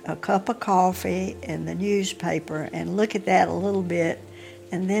get a cup of coffee and the newspaper and look at that a little bit,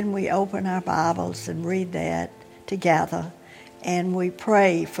 and then we open our Bibles and read that together, and we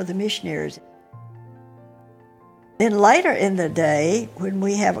pray for the missionaries. Then later in the day, when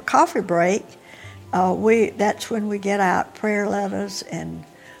we have a coffee break, that's when we get out prayer letters and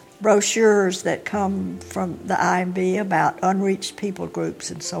brochures that come from the IMB about unreached people groups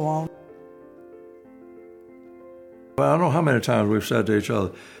and so on. Well, I don't know how many times we've said to each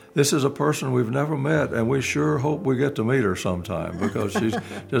other, this is a person we've never met, and we sure hope we get to meet her sometime, because she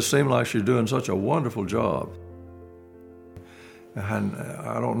just seemed like she's doing such a wonderful job. And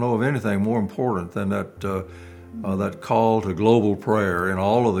I don't know of anything more important than that call to global prayer in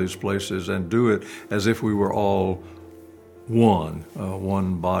all of these places, and do it as if we were all one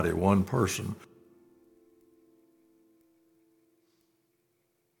body, one person.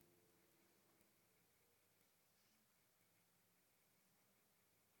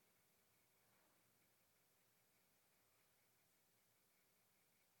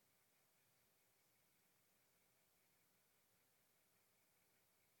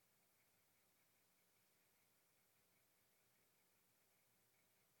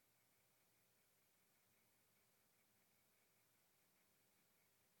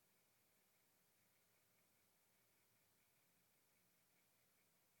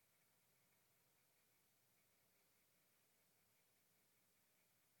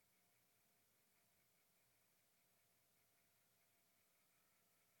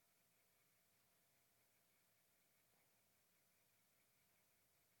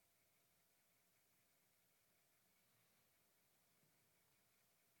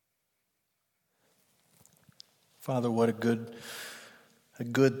 Father, what a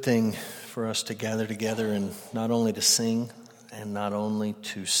good thing for us to gather together and not only to sing and not only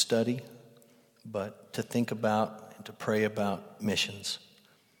to study, but to think about and to pray about missions.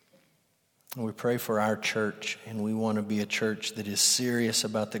 And we pray for our church, and we want to be a church that is serious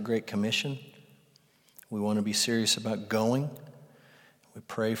about the Great Commission. We want to be serious about going. We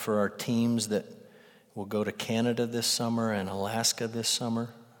pray for our teams that will go to Canada this summer and Alaska this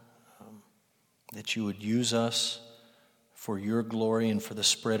summer, that you would use us for your glory and for the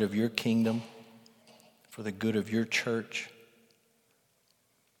spread of your kingdom, for the good of your church.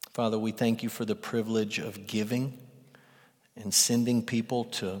 Father, we thank you for the privilege of giving and sending people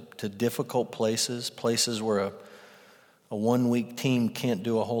to difficult places where a one-week team can't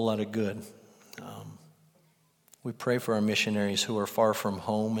do a whole lot of good. We pray for our missionaries who are far from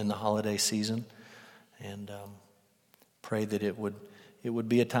home in the holiday season, and pray that it would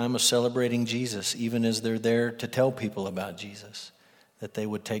be a time of celebrating Jesus, even as they're there to tell people about Jesus, that they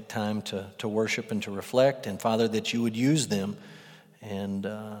would take time to worship and to reflect, and Father, that you would use them and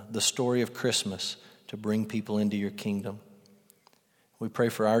the story of Christmas to bring people into your kingdom. We pray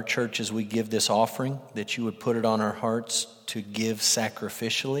for our church as we give this offering, that you would put it on our hearts to give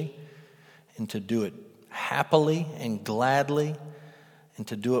sacrificially and to do it happily and gladly and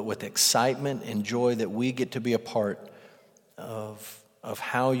to do it with excitement and joy, that we get to be a part of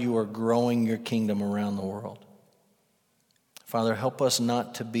how you are growing your kingdom around the world. Father, help us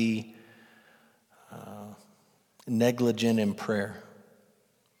not to be negligent in prayer.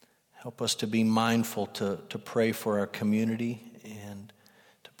 Help us to be mindful to pray for our community and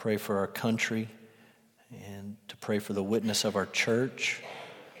to pray for our country and to pray for the witness of our church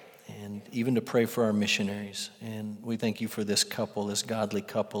and even to pray for our missionaries. And we thank you for this couple, this godly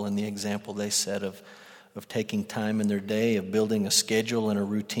couple, and the example they set of taking time in their day, of building a schedule and a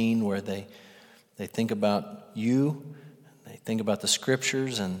routine where they think about you, they think about the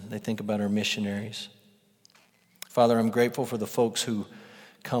scriptures, and they think about our missionaries. Father, I'm grateful for the folks who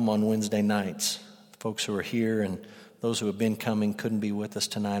come on Wednesday nights, the folks who are here and those who have been coming couldn't be with us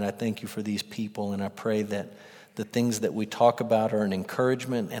tonight. I thank you for these people, and I pray that the things that we talk about are an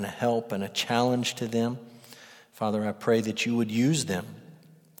encouragement and a help and a challenge to them. Father, I pray that you would use them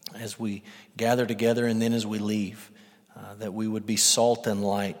as we gather together and then as we leave, that we would be salt and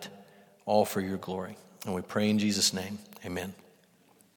light, all for your glory. And we pray in Jesus' name, amen.